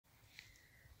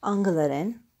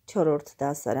Angleren, 4-րդ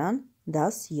դասարան,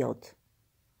 դաս 7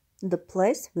 The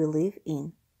place we live in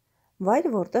Վայր,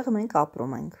 որտեղ մենք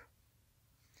ապրում ենք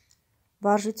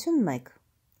Վարժություն 1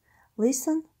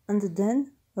 Listen and then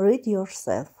read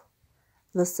yourself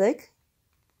Լսեք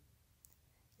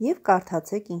և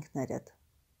կարդացեք ինքներդ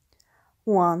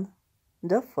 1.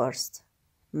 The first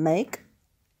 1.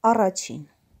 Առաջին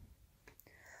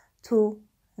 2.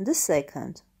 The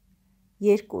second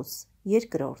 2.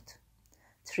 Երկրորդ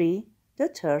 3. The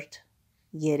third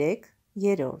 3.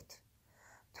 Երրորդ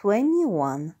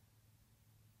 21.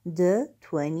 The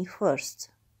 21st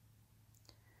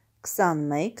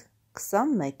 21.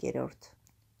 21-երորդ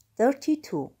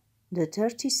 32. The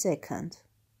 32nd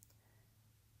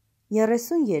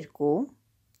 32.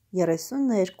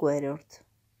 32-երորդ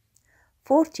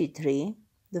 43.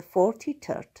 The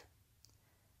 43rd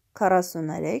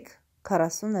 43.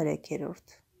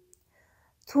 43-երորդ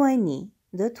 20.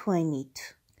 The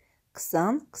 20th 20.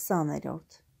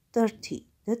 20-երորդ 30.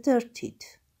 The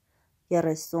 30th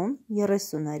 30.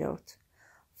 30-երորդ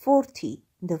 40.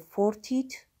 The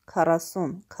 40th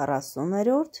 40.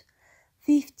 40-երորդ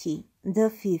 50. The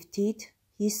 50th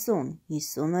 50.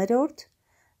 50-երորդ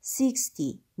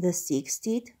 60. The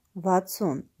 60th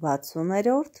 60.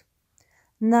 60-երորդ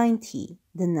 90.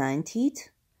 The 90th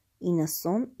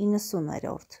 90.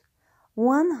 90-երորդ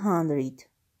 100.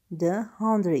 The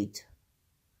 100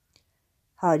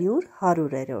 100.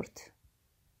 100-երորդ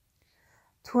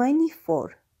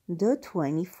 24. The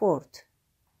 24th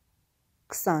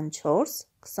 24.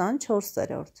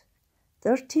 24-երորդ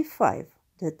 35.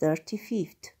 The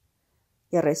 35th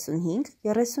 35.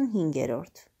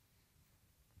 35-երորդ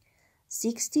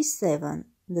 67.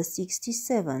 The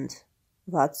 67th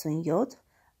 67.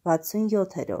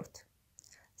 67-երորդ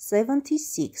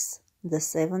 76. The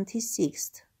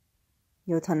 76th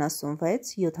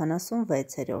 76.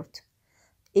 76-երորդ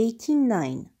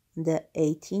 89. The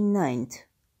 89th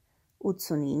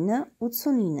 89.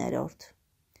 89-երորդ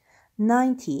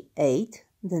 98.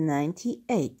 The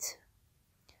 98th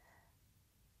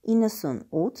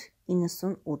 98.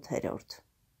 98-երորդ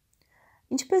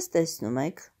Ինչպես տեսնում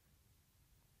եք,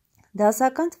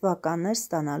 դասական թվականներ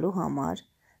ստանալու համար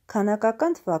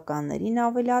քանակական թվականներին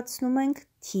ավելացնում ենք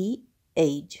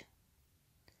th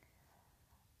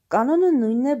Կանոնը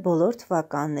նույնն է բոլոր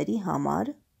թվականների համար,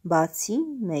 բացի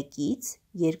 1-ից,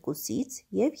 2-ից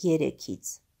և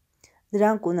 3-ից։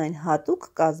 Դրանք ունեն հատուկ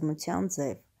կազմության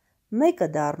ձև։ 1-ը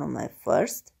դառնում է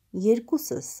first,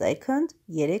 2-ը second,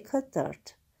 3-ը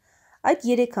third։ Այդ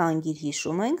 3 անգիր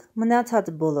հիշում ենք,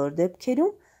 մնացած բոլոր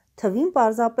դեպքերում թվին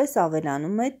պարզապես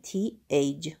ավելանում է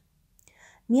th։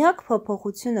 Միակ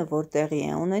փոփոխությունը, որ տեղի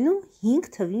է ունենում,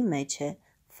 5 թվի մեջ է,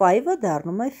 5-ը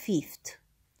դառնում է fifth։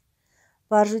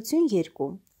 Վարժություն 2.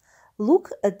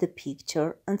 Look at the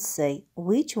picture and say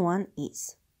which one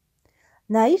is.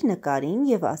 Նայիր նկարին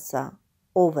և ասա,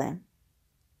 ով է։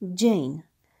 Jane.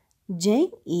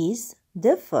 Jane is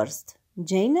the first.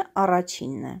 Jane-ը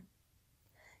առաջինն է։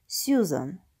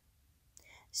 Susan.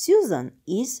 Susan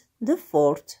is the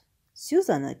fourth.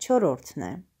 Susan-ը չորրորդն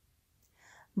է։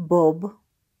 Bob.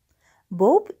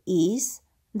 Bob is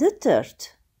the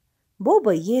third.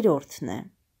 Bob-ը երրորդն է։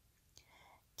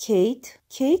 Kate.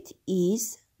 Kate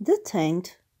is the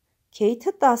 10th.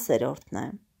 Kate-ը 10-երորդն է։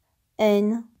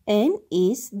 Anne. Anne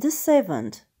is the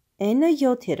 7th. Anne-ը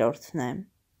 7-երորդն է։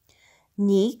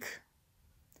 Nick.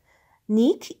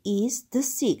 Nick is the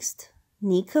 6th.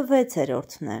 Nick-ը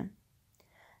 6-երորդն է։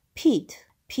 Pete.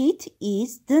 Pete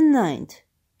is the 9th.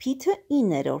 Pete-ը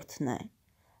 9-երորդն է։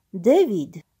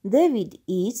 David. David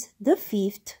is the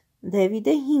 5th.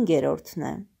 David-ը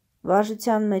 5-երորդն է։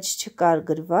 Վարժության մեջ չկար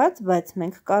գրված, բայց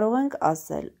մենք կարող ենք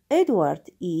ասել Edward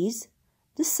is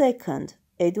the second.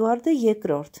 Edward-ը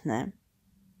երկրորդն է։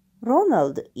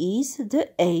 Ronald is the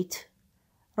 8th.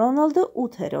 Ronald-ը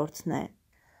 8-երորդն է։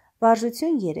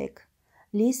 Վարժություն 3.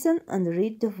 Listen and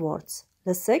read the words.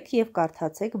 Լսեք և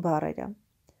կարդացեք բառերը։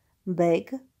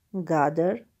 Bag,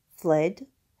 gather, fled,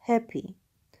 happy.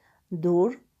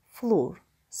 Door, floor.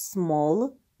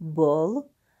 Small, ball,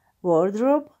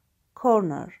 wardrobe,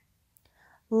 corner.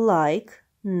 Like,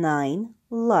 9,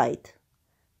 light.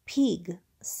 Pig,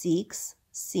 6,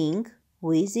 sing,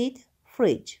 visit,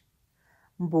 fridge.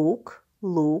 Book,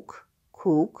 look,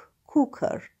 cook,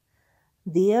 cooker.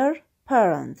 Dear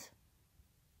parent.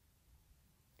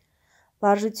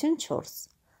 Վարժություն 4.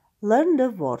 Learn the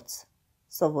words.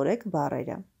 Սովորեք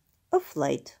բառերը։ A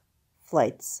flight,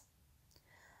 flights.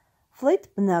 Flight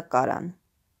բնակարան.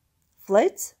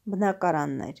 Flats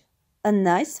բնակարաններ։ A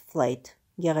nice flight.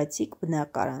 Գեղեցիկ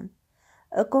բնակարան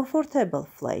A comfortable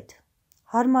flight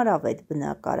Հարմարավետ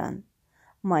բնակարան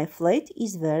My flat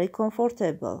is very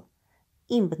comfortable.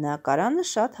 Իմ բնակարանը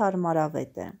շատ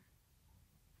հարմարավետ է.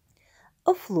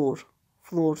 A floor,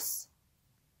 floors.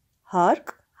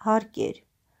 Հարկ, հարկեր.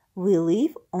 We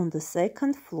live on the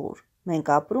second floor.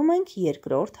 Մենք ապրում ենք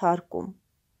երկրորդ հարկում.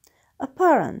 A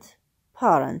parent,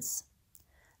 parents.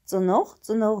 Ծնող,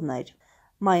 ծնողներ.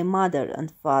 My mother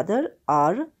and father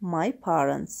are my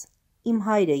parents. Իմ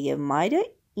հայրը և մայրը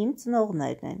իմ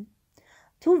ծնողներն են.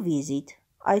 To visit,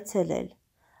 այցելել.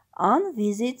 Anne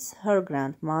visits her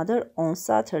grandmother on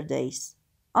Saturdays.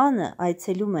 Անը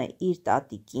այցելում է իր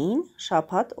տատիկին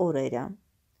շաբաթ օրերը.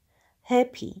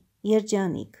 Happy,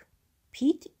 երջանիկ.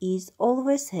 Pete is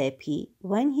always happy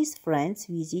when his friends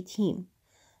visit him.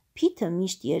 Pete-ը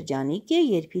միշտ երջանիկ է,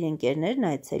 երբ իր ընկերներն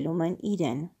այցելում են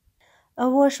իրեն. A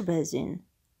wash basin,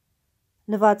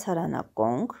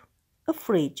 լվացարանակոնք. A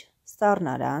fridge,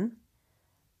 սառնարան.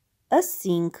 A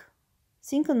sink,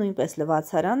 սինքը նույնպես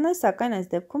լվացարանն է, սակայն այս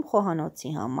դեպքում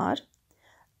խոհանոցի համար.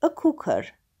 A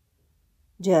cooker,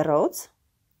 ջեռոց.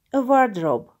 A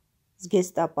wardrobe,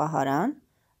 զգեստապահարան.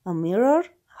 A mirror,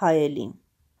 հայելի.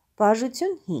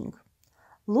 Բաժություն 5.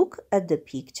 Look at the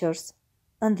pictures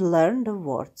and learn the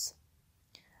words.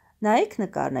 Նայեք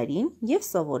նկարներին և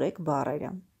սովորեք բառերը.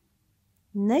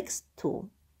 Next to,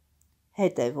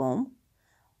 հետևում.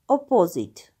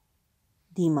 Opposite,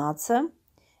 դիմացը.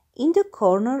 In the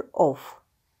corner of,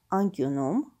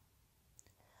 անկյունում.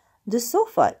 The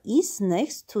sofa is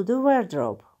next to the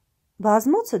wardrobe.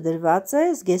 Բազմոցը դրված է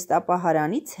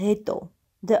զգեստապահարանից հետո.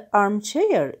 The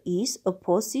armchair is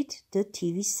opposite the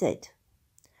TV set.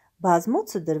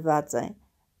 Բազմոցը դրված է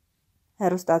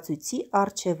հեռուստացույցի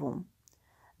առջևում.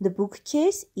 The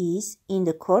bookcase is in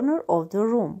the corner of the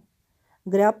room.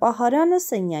 Գրապահարանը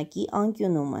սենյակի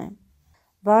անկյունում է.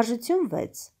 Վարժություն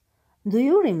 6. Do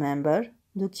you remember?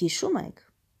 Դուք հիշում եք?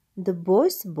 The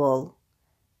boys' ball.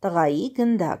 Տղայի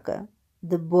գնդակը.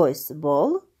 The boys'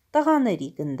 ball.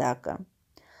 Տղաների գնդակը.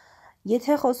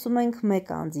 Եթե խոսում ենք մեկ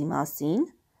անձի մասին,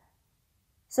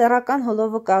 սեռական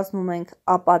հոլովը կազմում ենք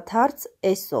ապաթարց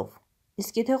s-ով,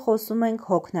 իսկ եթե խոսում ենք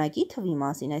հոգնակի թվի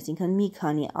մասին, այսինքն մի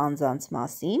քանի անձանց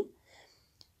մասին,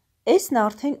 s-ն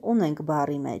արդեն ունենք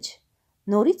բառի մեջ,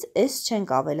 նորից s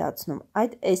չենք ավելացնում,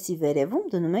 այդ s-ի վերևում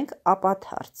դնում ենք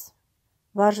ապաթարց.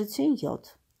 Վարժություն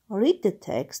 7. Read the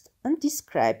text and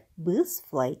describe Bill's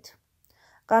flat.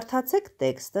 Կարդացեք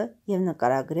տեքստը և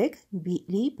նկարագրեք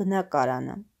Բիլի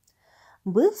բնակարանը.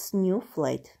 Bill's new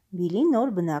flat. Բիլի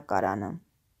նոր բնակարանը.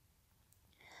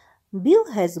 Bill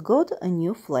has got a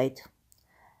new flat.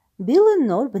 Բիլը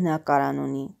նոր բնակարան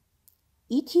ունի.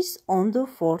 It is on the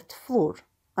 4th floor.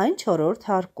 Այն 4-րդ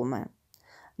հարկում է.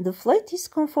 The flat is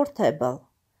comfortable.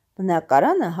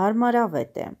 Բնակարանը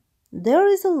հարմարավետ է. There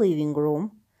is a living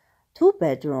room, 2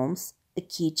 bedrooms, a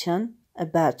kitchen, a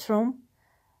bathroom,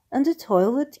 and a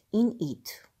toilet in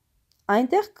it.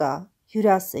 Այնտեղ կա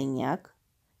հյուրասենյակ,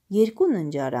 2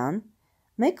 ննջարան,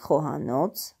 1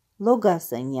 խոհանոց,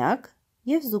 լոգասենյակ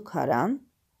և զուգարան.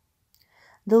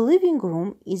 The living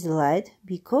room is light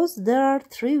because there are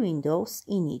 3 windows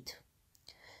in it.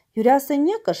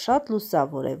 Հյուրասենյակը շատ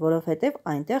լուսավոր է, որովհետև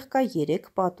այնտեղ կա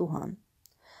 3 պատուհան.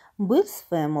 Bill's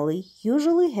family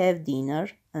usually have dinner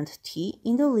and tea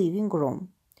in the living room.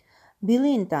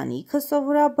 Բիլի ընտանիքը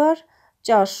սովորաբար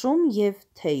ճաշում և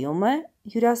թեյում է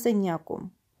հյուրասենյակում.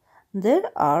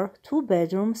 There are 2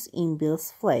 bedrooms in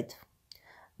Bill's flat.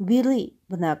 Բիլի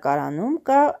բնակարանում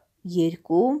կա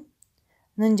 2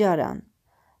 ննջարան.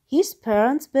 His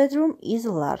parents' bedroom is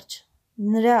large.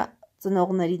 Նրա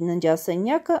ծնողների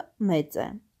ննջասենյակը մեծ է.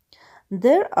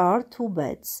 There are 2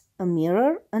 beds, a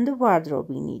mirror and a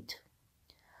wardrobe in it.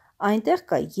 Այնտեղ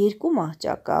կա 2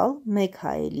 մահճակալ, 1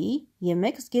 հայելի և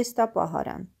 1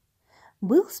 զգեստապահարան.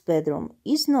 Bill's bedroom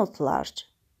is not large.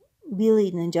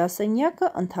 Բիլի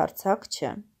ննջասենյակը ընդարձակ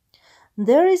չէ.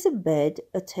 There is a bed,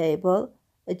 a table,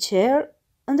 a chair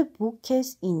and a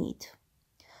bookcase in it.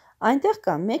 Այնտեղ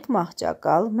կա 1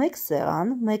 մահճակալ, 1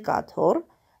 սեղան, 1 աթոռ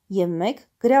և 1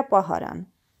 գրապահարան.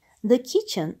 The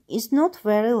kitchen is not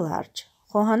very large.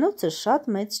 Խոհանոցը շատ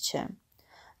մեծ չէ.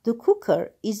 The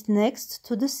cooker is next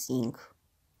to the sink.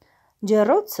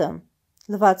 Ջեռոցը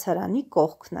լվացարանի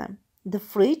կողքն է. The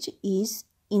fridge is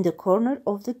in the corner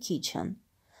of the kitchen.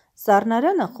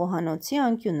 Սառնարանը խոհանոցի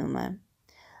անկյունում է.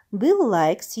 Bill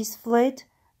likes his flat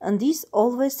and is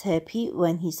always happy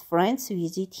when his friends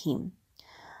visit him.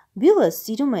 Billը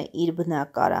սիրում է իր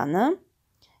բնակարանը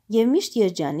և միշտ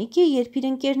երջանիկ է, երբ իր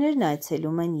ընկերներն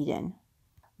այցելում են իրեն.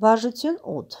 Վարժություն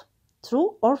 8. True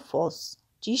or false.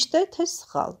 Ճիշտ է, թե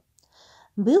սխալ.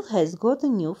 Bill has got a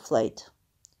new flat.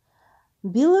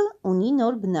 Billը ունի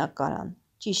նոր բնակարան.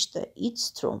 Ճիշտ է,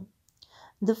 it's true.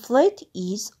 The flat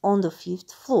is on the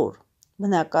 5th floor.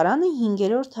 Բնակարանը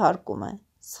 5-րդ հարկում է։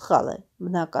 Սխալ է։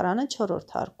 Բնակարանը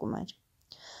 4-րդ հարկում էր։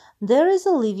 There is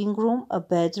a living room, a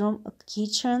bedroom, a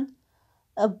kitchen,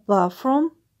 a bathroom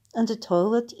and a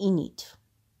toilet in it.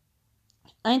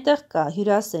 Այնտեղ կա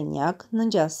հյուրասենյակ,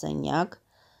 ննջասենյակ,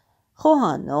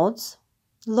 խոհանոց,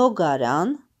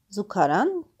 լոգարան,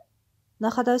 զուգարան։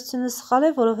 Նախադասությունը սխալ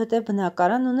է, որովհետև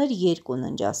բնակարան ուներ 2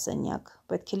 ննջասենյակ,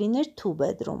 պետք է լիներ 2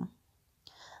 bedroom.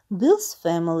 Bill's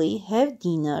family have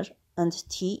dinner and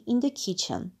tea in the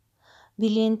kitchen.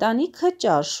 Բիլի ընտանիքը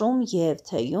ճաշում և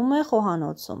թեյում է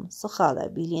խոհանոցում։ Սխալ է,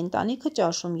 Բիլի ընտանիքը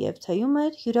ճաշում և թեյում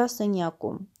էր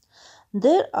հյուրասենյակում։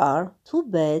 There are 2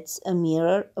 beds, a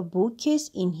mirror, a bookcase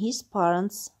in his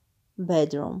parents'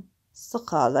 bedroom.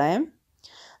 Սխալ է։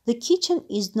 The kitchen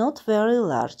is not very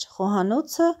large.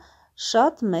 Խոհանոցը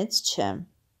շատ մեծ չէ։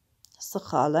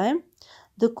 Սխալ է։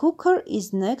 The cooker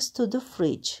is next to the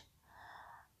fridge.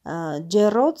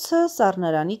 Ջեռոցը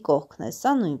սառնարանի կողքն է,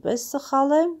 սա նույնպես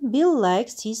սխալ է։ Bill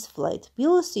likes his flat.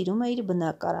 Bill-ը սիրում է իր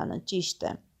բնակարանը, ճիշտ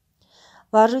է։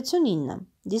 Վարժություն 9.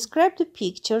 Describe the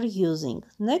picture using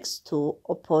next to,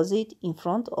 opposite, in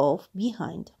front of,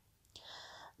 behind.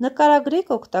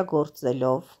 Նկարագրեք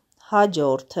օգտագործելով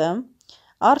հաջորդը,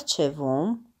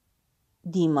 առջևում,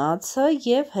 դիմացը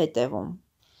և հետևում։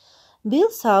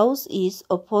 Bill's house is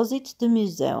opposite the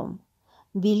museum.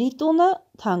 Բիլի տունը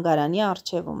թանգարանի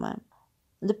առջևում է։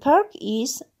 The park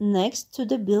is next to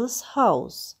the Bill's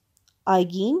house.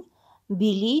 Այգին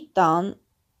Բիլի տան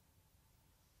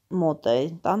մոտ է,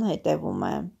 տան հետևում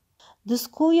է։ The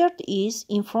schoolyard is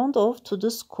in front of to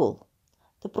the school.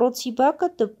 Դպրոցի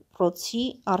բակը դպրոցի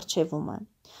առջևում է։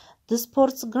 The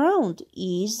sports ground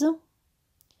is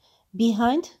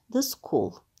behind the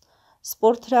school.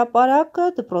 Սպորտ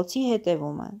հրապարակը դպրոցի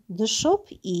հետևում է։ The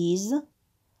shop is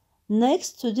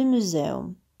next to the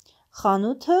museum.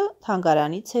 Խանութը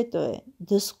թանգարանից հետո է։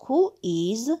 The school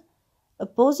is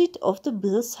opposite of the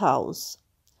Bill's house.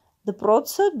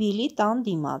 Դպրոցը Բիլի տան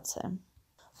դիմաց է։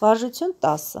 Վարժություն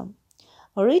 10.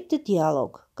 Read the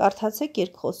dialogue. Կարդացեք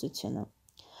երկխոսությունը։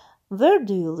 Where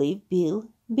do you live, Bill?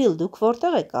 Bill, դուք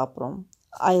որտեղ եք ապրում?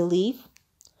 I live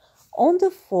on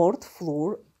the 4th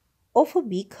floor of a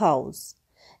big house.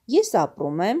 Ես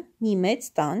ապրում եմ մի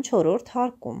մեծ տան 4-րդ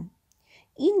հարկում։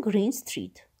 In Green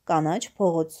Street, կանաչ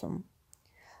փողոցում։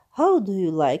 How do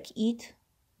you like it?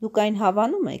 Դուք այն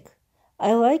հավանում եք?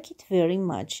 I like it very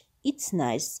much. It's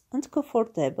nice and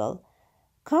comfortable.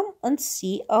 Come and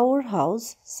see our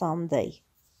house someday.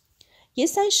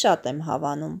 Ես այն շատ եմ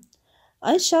հավանում։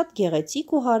 Այն շատ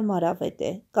գեղեցիկ ու հարմարավետ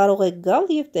է։ Կարող եք գալ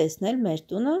և տեսնել մեր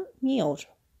տունը մի օր։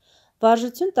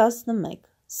 Վարժություն 11.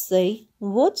 Say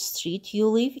what street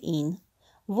you live in.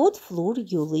 What floor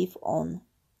you live on.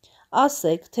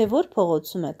 Ասեք, թե որ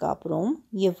փողոցում եք ապրում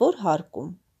և որ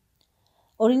հարկում։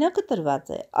 Օրինակը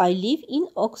տրված է I live in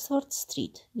Oxford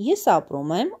Street. Ես ապրում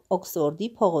եմ Օքսֆորդի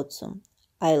փողոցում։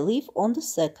 I live on the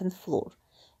 2nd floor.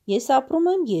 Ես ապրում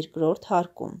եմ 2-րդ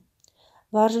հարկում։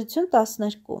 Վարժություն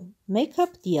 12. Make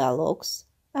up dialogues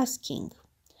asking.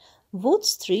 What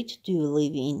street do you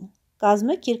live in?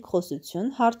 Կազմեք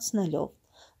երկխոսություն հարցնելով։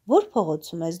 Որ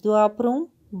փողոցում ես դու ապրում?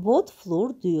 What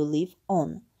floor do you live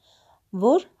on?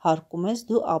 Որ հարկում ես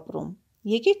դու ապրում։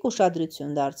 Եկեք ուշադրություն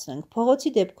դարձնենք,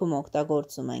 փողոցի դեպքում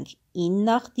օգտագործում ենք in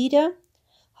նախդիրը,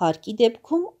 հարկի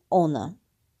դեպքում on-ը։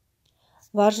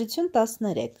 Վարժություն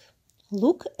 13.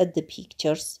 Look at the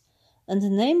pictures and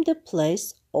name the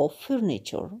place of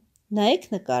furniture. Նայեք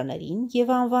նկարներին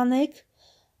և անվանեք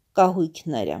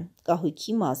կահույքները,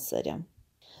 կահույքի մասերը։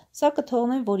 Սա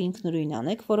կթողնեմ, որ ինքնուրույն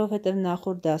անեք, որովհետև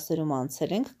նախորդ դասերում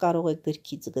անցել ենք, կարող եք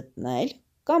գրքից գտնել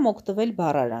կամ օգտվել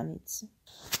բառարանից։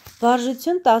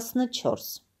 Վարժություն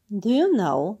 14. Do you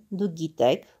know, դու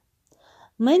գիտեք,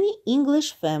 many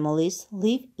English families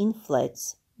live in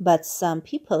flats, but some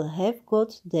people have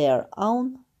got their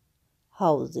own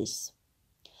houses.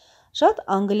 Շատ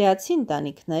անգլիացի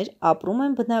ընտանիքներ ապրում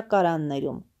են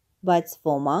բնակարաններում, բայց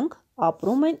ոմանք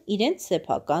ապրում են իրենց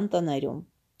սեփական տներում։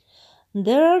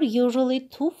 There are usually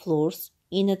 2 floors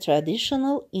in a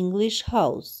traditional English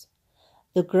house.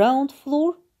 The ground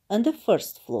floor and the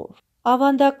first floor.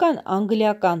 Ավանդական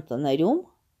անգլիական տներում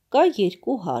կա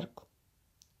 2 հարկ.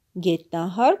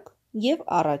 Գետնահարկ և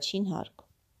առաջին հարկ։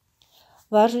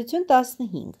 Վարժություն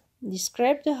 15.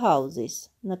 Describe the houses.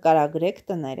 Նկարագրեք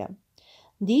տները։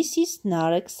 This is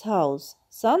Narek's house.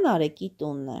 Սա Նարեկի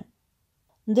տունն է։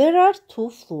 There are 2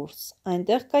 floors.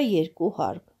 Այնտեղ կա 2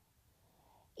 հարկ։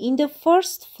 In the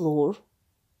first floor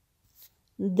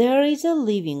there is a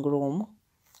living room.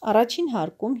 Առաջին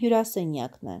հարկում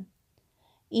հյուրասենյակն է։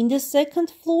 In the second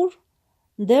floor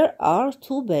there are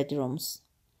 2 bedrooms.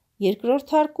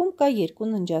 Երկրորդ հարկում կա երկու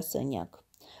ննջասենյակ։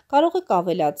 Կարող եք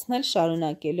ավելացնել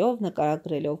շարունակելով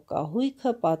նկարագրելով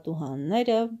կահույքը,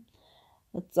 պատուհանները,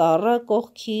 ծառը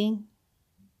կողքի,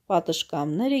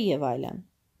 պատշգամբները եւ այլն։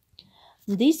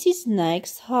 This is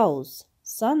Nike's house.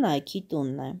 Սա Nike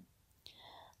տունն է։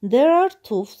 There are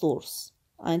two floors.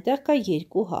 Այնտեղ կա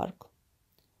երկու հարկ։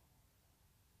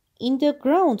 In the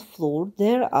ground floor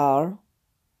there are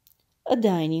a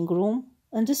dining room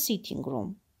and a sitting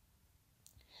room.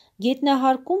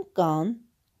 Գետնահարկում կան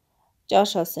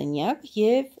ճաշասենյակ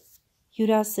եւ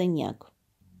հյուրասենյակ։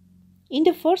 In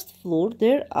the first floor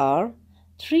there are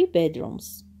 3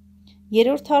 bedrooms.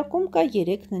 Երրորդ հարկում կա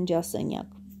 3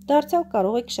 ննջասենյակ։ Դարձյալ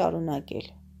կարող եք շարունակել։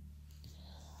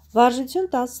 Վարժություն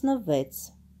 16.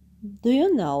 Do you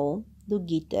know, դու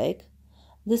գիտեք,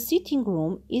 the sitting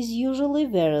room is usually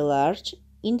very large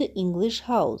in the English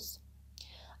house.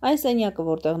 Այն սենյակը,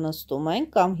 որտեղ նստում ենք,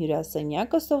 կամ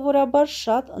հյուրասենյակը սովորաբար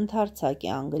շատ ընդարձակ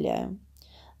է Անգլիայում։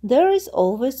 There is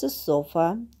always a sofa,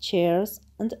 chairs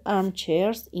and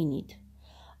armchairs in it.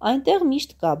 Այնտեղ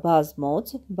միշտ կա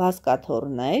բազմոց,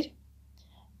 բազկաթոռներ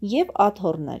և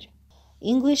աթոռներ։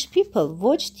 English people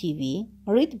watch TV,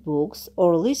 read books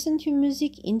or listen to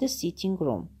music in the sitting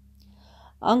room.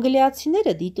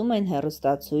 Անգլիացիները դիտում են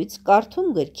հեռուստացույց, կարդում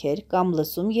գրքեր կամ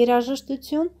լսում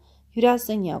երաժշտություն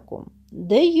հյուրասենյակում։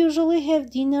 They usually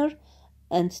have dinner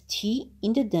and tea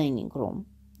in the dining room.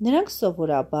 Նրանք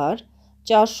սովորաբար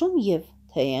ճաշում և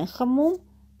թեյ են խմում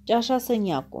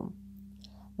ճաշասենյակում։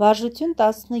 Վարժություն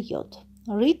 17.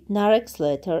 Read Narek's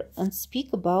letter and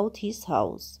speak about his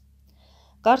house.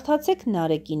 Կարդացեք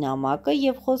Նարեկի նամակը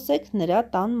և խոսեք նրա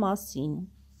տան մասին։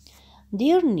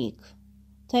 Dear Nick,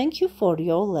 thank you for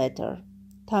your letter.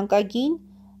 Թանկագին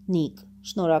Nick,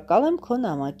 շնորհակալ եմ քո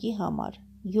նամակի համար։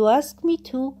 You asked me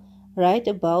to write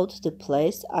about the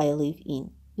place I live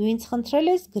in. Դու ինձ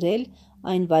խնդրել ես գրել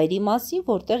այն վայրի մասին,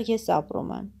 որտեղ ես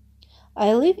ապրում եմ։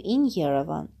 I live in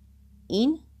Yerevan,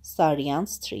 in Saryan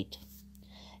Street.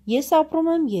 Ես ապրում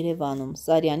եմ Երևանում,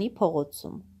 Սարյանի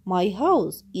փողոցում։ My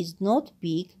house is not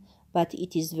big, but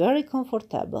it is very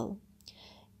comfortable.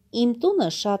 Իմ տունը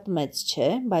շատ մեծ չէ,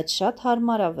 բայց շատ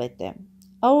հարմարավետ է։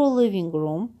 Our living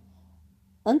room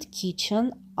and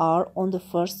kitchen are on the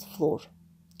first floor.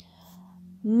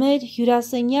 Մեր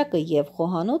հյուրասենյակը և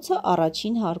խոհանոցը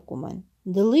առաջին հարկում են։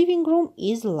 The living room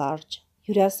is large.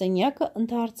 Հյուրասենյակը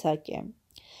ընդարձակ է։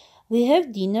 We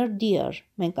have dinner there.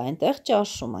 Մենք այնտեղ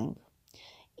ճաշում ենք։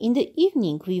 In the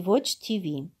evening we watch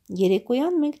TV.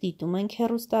 Երեկոյան մենք դիտում ենք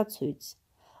հեռուստացույց։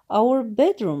 Our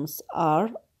bedrooms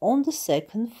are on the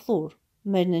second floor.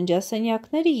 Մեր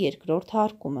ննջասենյակները երկրորդ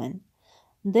հարկում են։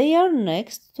 They are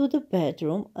next to the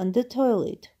bedroom and the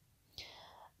toilet.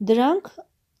 Դրանք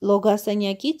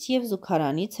լոգասենյակից և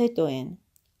զուգարանից հետո են։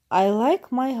 I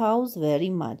like my house very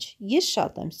much. Ես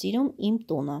շատ եմ սիրում իմ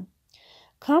տունը։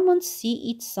 Come and see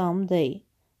it someday.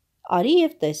 Արի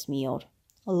և տես մի օր։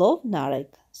 Love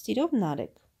Narek. Սիրով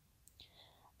Նարեկ։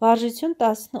 Վարժություն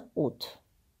 18.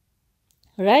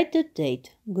 Write the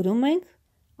date. Գրում ենք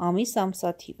ամիս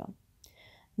ամսաթիվը։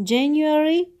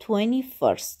 January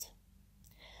 21st.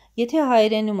 Եթե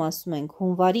հայերենում ասում ենք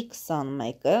հունվարի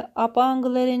 21-ը, ապա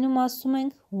անգլերենում ասում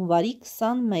ենք հունվարի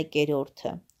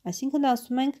 21-րդը, այսինքն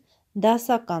ասում ենք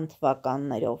դասական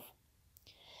թվականներով։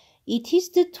 It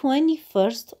is the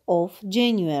 21st of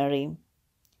January.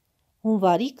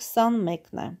 Հունվարի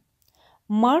 21-ն է։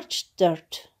 March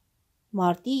 3rd.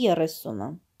 Մարտի 30-ը։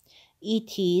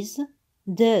 It is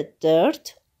the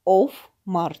 3rd of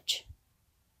March.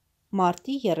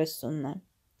 Մարտի 30-ն է։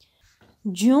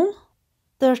 June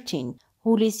 13.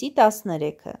 Հուլիսի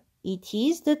 13-ը։ It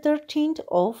is the 13th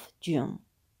of June.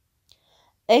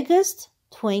 August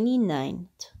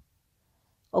 29th.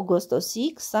 Օգոստոսի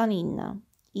 29-ը։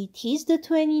 It is the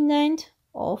 29th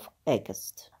of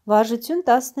August. Վարժություն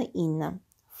 19.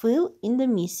 Fill in the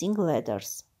missing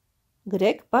letters.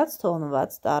 Գրեք բաց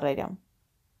թողնված տառերը։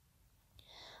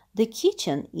 The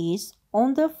kitchen is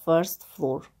on the first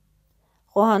floor.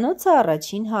 Խոհանոցը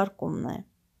առաջին հարկումն է։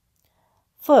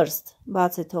 First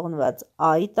բաց է թողնված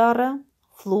I տառը,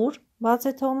 floor բաց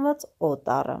է թողնված O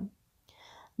տառը։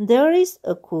 There is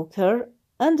a cooker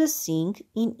and a sink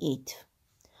in it.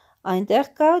 Այնտեղ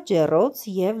կա ջեռոց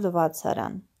և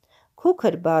լվացարան։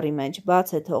 Cooker բառի մեջ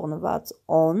բաց է թողնված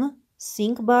on,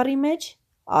 sink բառի մեջ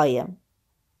I-ը։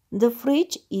 The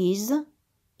fridge is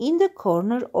in the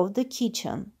corner of the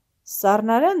kitchen.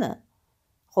 Սառնարանը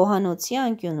խոհանոցի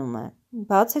անկյունում է,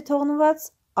 բաց է թողնված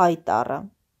I տառը։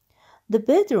 The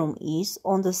bedroom is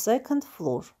on the second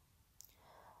floor.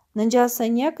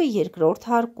 Ննջասենյակը երկրորդ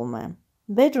հարկում է։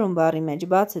 Bedroom բառի մեջ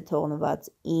բաց է թողնված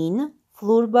in,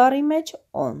 floor բառի մեջ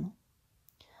on.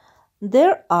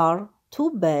 There are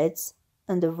 2 beds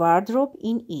and a wardrobe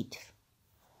in it.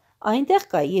 Այնտեղ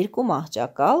կա 2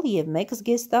 մահճակալ և 1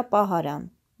 զգեստապահարան։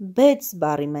 Beds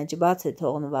բառի մեջ բաց է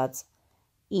թողնված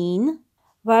in,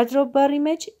 wardrobe բառի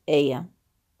մեջ a-ը։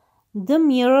 The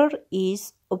mirror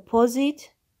is opposite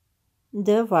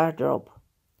the wardrobe.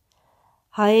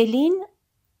 Հայելին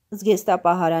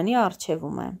զգեստապահարանի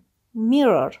առջևում է։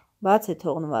 Mirror բաց է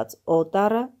թողնված o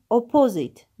տառը,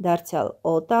 opposite դարձյալ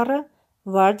o տառը,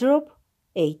 wardrobe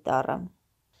a տառը։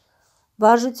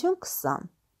 Վարժություն 20.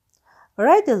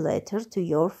 Write a letter to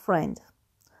your friend.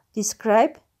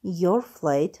 Describe your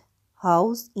flat,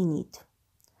 house in it.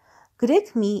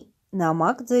 Գրեք մի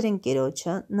նամակ ձեր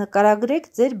ընկերոջը, նկարագրեք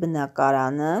ձեր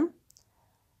բնակարանը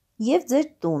և ձեր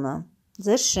տունը,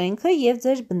 ձեր շենքը և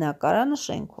ձեր բնակարանը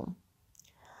շենքում։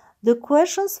 The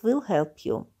questions will help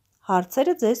you.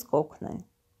 Հարցերը ձեզ կօգնեն։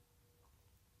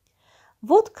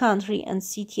 What country and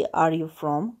city are you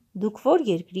from? Դուք որ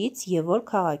երկրից և որ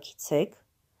քաղաքից եք։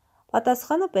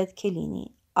 Պատասխանը պետք է լինի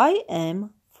I am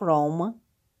from,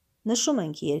 նշում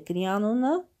ենք երկրի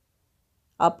անունը,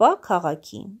 ապա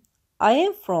քաղաքի։ I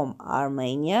am from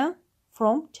Armenia,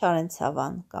 from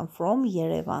Չարենցավան կամ from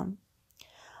Երևան։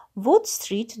 What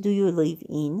street do you live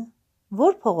in?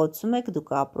 Որ փողոցում եք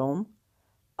դուք ապրում։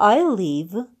 I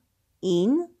live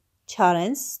in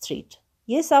Չարենց street.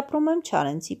 Ես ապրում եմ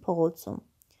Չարենցի փողոցում։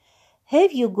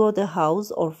 Have you got a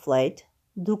house or flat?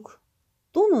 Դուք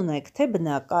տուն ունեք թե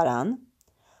բնակարան։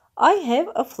 I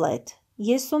have a flat.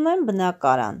 Ես ունեմ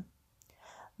բնակարան։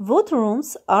 What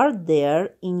rooms are there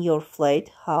in your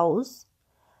flat house?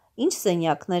 Ինչ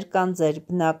սենյակներ կան ձեր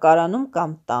բնակարանում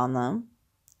կամ տանը։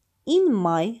 In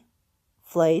my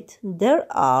flat there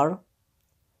are.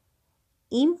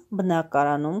 Իմ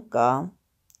բնակարանում կա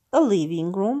a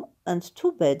living room and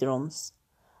 2 bedrooms.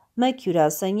 1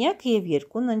 հյուրասենյակ և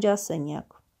 2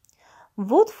 ննջասենյակ։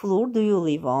 What floor do you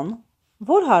live on?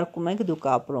 Որ հարկում եք դուք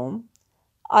ապրում։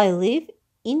 I live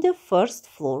in the first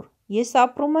floor. Ես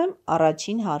ապրում եմ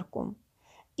առաջին հարկում։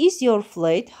 Is your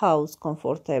flat house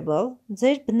comfortable?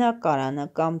 Ձեր բնակարանը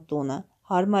կամ տունը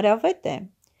հարմարավետ է։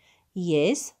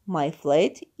 Yes, my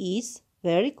flat is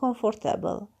very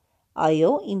comfortable.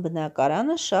 Այո, իմ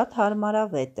բնակարանը շատ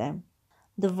հարմարավետ է։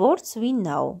 The words we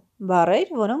know.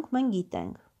 Բառեր, որոնք մենք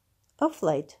գիտենք։ A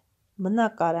flat,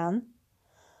 բնակարան,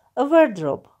 a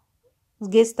wardrobe,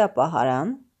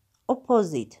 զգեստապահարան,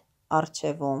 opposite,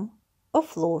 առջևում, a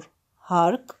floor,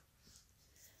 հարկ,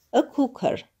 a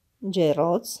cooker,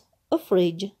 ջեռոց, a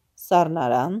fridge,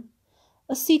 սառնարան,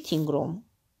 a sitting room,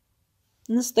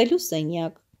 նստելու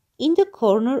սենյակ, in the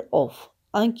corner of,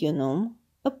 անկյունում,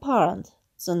 a parent,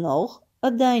 ծնող, a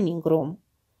dining room,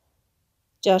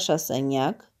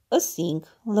 ճաշասենյակ, a sink,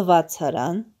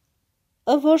 լվացարան,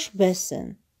 a wash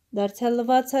basin, դարձյալ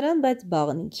լվացարան, բայց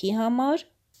բաղնիքի համար,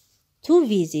 to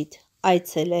visit,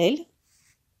 այցելել,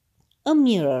 a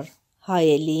mirror,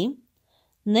 հայելի,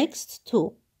 next to,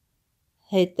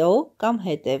 հետո կամ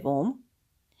հետևում,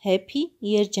 happy,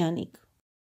 երջանիկ։